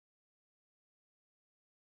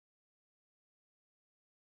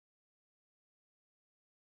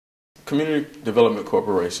Community Development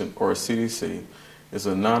Corporation, or CDC, is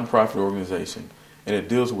a nonprofit organization, and it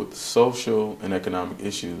deals with social and economic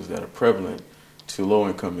issues that are prevalent to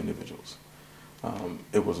low-income individuals.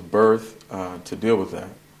 It was birthed to deal with that,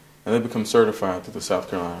 and they become certified through the South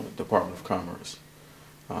Carolina Department of Commerce.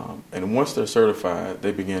 And once they're certified,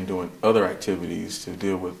 they begin doing other activities to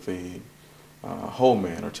deal with the whole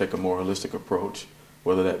man, or take a more holistic approach,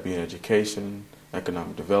 whether that be in education,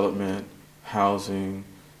 economic development, housing,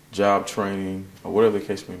 job training, or whatever the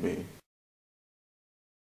case may be.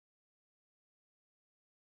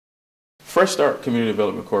 Fresh Start Community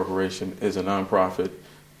Development Corporation is a nonprofit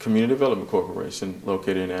community development corporation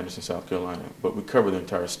located in Anderson, South Carolina, but we cover the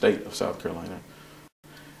entire state of South Carolina.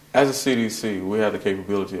 As a CDC, we have the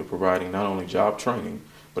capability of providing not only job training,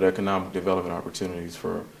 but economic development opportunities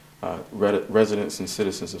for residents and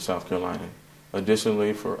citizens of South Carolina.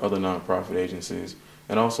 Additionally, for other nonprofit agencies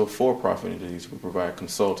and also for-profit entities, we provide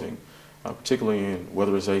consulting, particularly in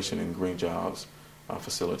weatherization and green jobs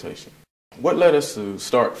facilitation. What led us to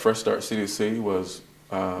start Fresh Start CDC was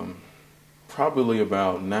probably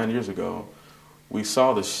about 9 years ago. We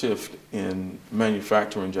saw the shift in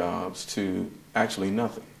manufacturing jobs to actually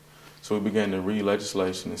nothing. So we began to read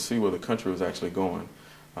legislation and see where the country was actually going,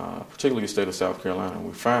 particularly the state of South Carolina.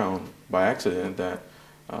 We found by accident that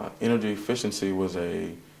energy efficiency was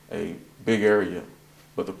a big area.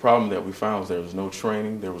 But the problem that we found was there was no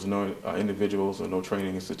training, there was no individuals or no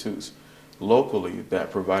training institutes locally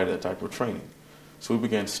that provided that type of training. So we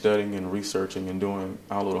began studying and researching and doing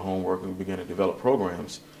our little homework, and we began to develop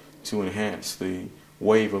programs to enhance the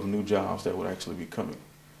wave of new jobs that would actually be coming.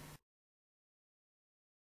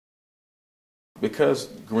 Because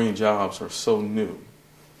green jobs are so new,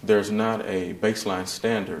 there's not a baseline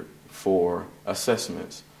standard for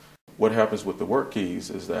assessments. What happens with the work keys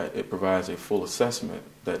is that it provides a full assessment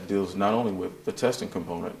that deals not only with the testing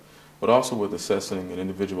component, but also with assessing an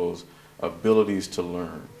individual's abilities to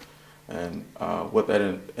learn. And what that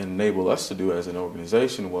enabled us to do as an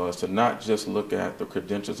organization was to not just look at the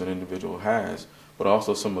credentials an individual has, but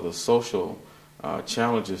also some of the social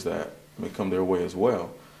challenges that may come their way as well.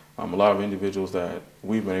 A lot of individuals that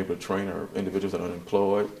we've been able to train are individuals that are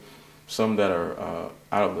unemployed, some that are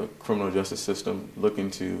out of the criminal justice system looking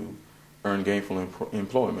to earn gainful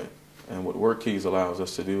employment. And what Work Keys allows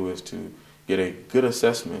us to do is to get a good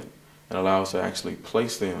assessment and allow us to actually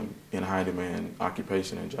place them in high demand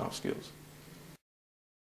occupation and job skills.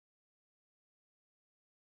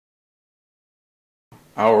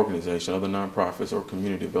 Our organization, other nonprofits or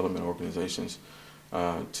community development organizations,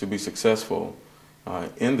 to be successful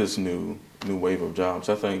in this new wave of jobs,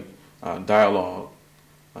 I think dialogue,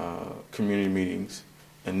 community meetings,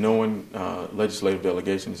 and knowing legislative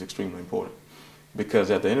delegation is extremely important.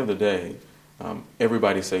 Because at the end of the day,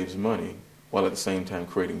 everybody saves money while at the same time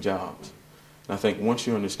creating jobs. And I think once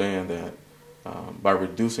you understand that by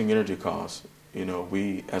reducing energy costs,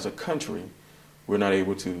 we as a country, we're not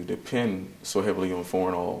able to depend so heavily on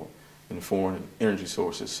foreign oil and foreign energy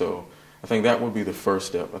sources. So I think that would be the first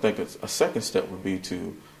step. I think a second step would be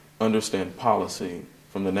to understand policy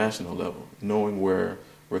from the national level, knowing where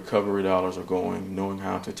recovery dollars are going, knowing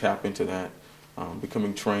how to tap into that,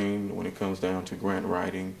 becoming trained when it comes down to grant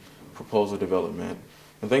writing, proposal development,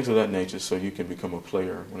 and things of that nature, so you can become a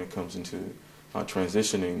player when it comes into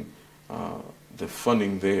transitioning the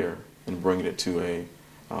funding there and bringing it to a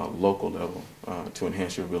local level to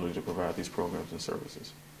enhance your ability to provide these programs and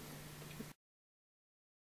services.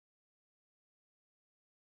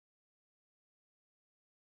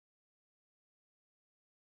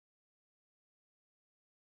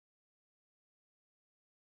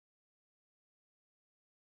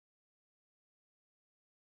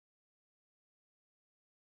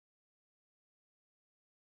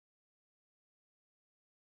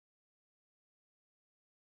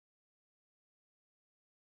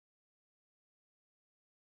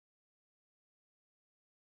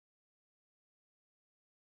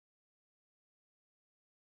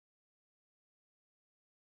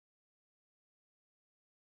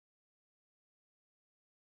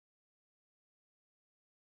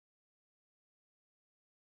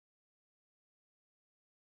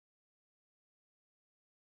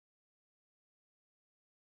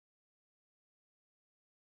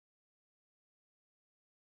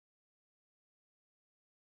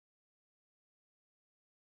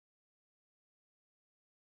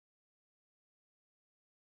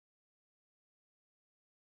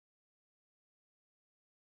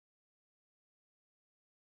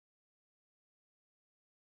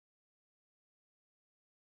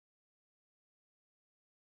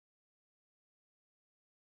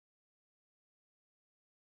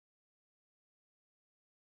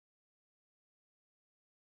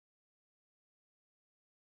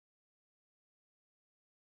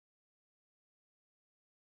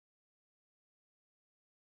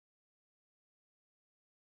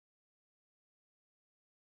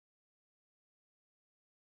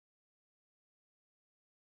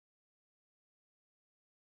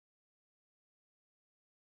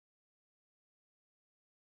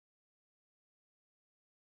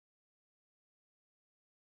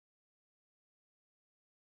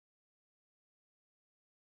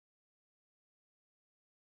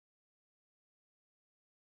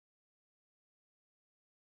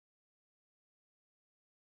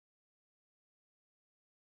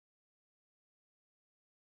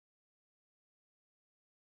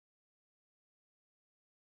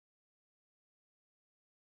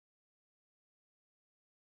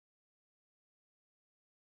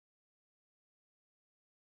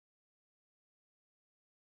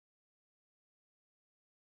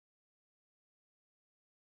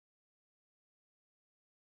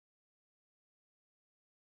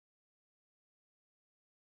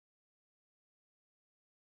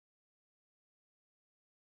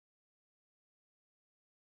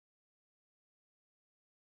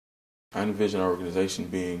 I envision our organization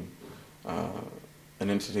being an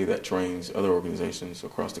entity that trains other organizations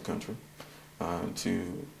across the country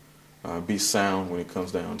to be sound when it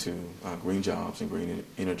comes down to green jobs and green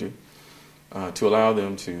energy, to allow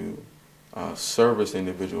them to service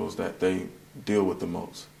individuals that they deal with the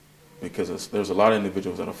most. Because there's a lot of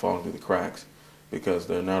individuals that are falling through the cracks because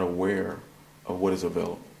they're not aware of what is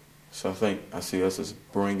available. So I see us as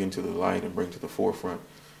bringing to the light and bring to the forefront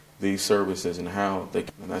these services and how they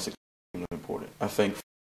can, and that's extremely important. I think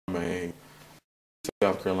from a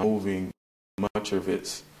South Carolina moving much of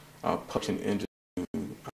its production into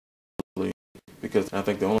because I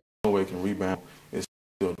think the only way it can rebound is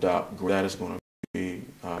to adopt. That is going to be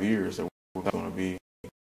years that we're going to be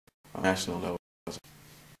national level.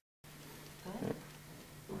 Good.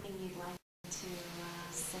 Anything you'd like to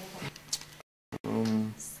say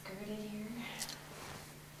that skirted here?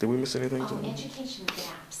 Did we miss anything? Education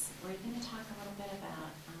gaps. Were you going to talk a little bit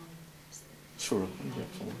about? Sure.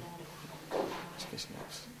 Education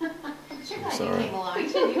gaps. Sure, you came along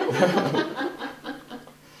too.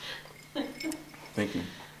 Thank you.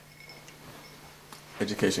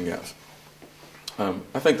 Education gaps.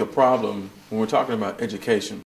 I think the problem when we're talking about education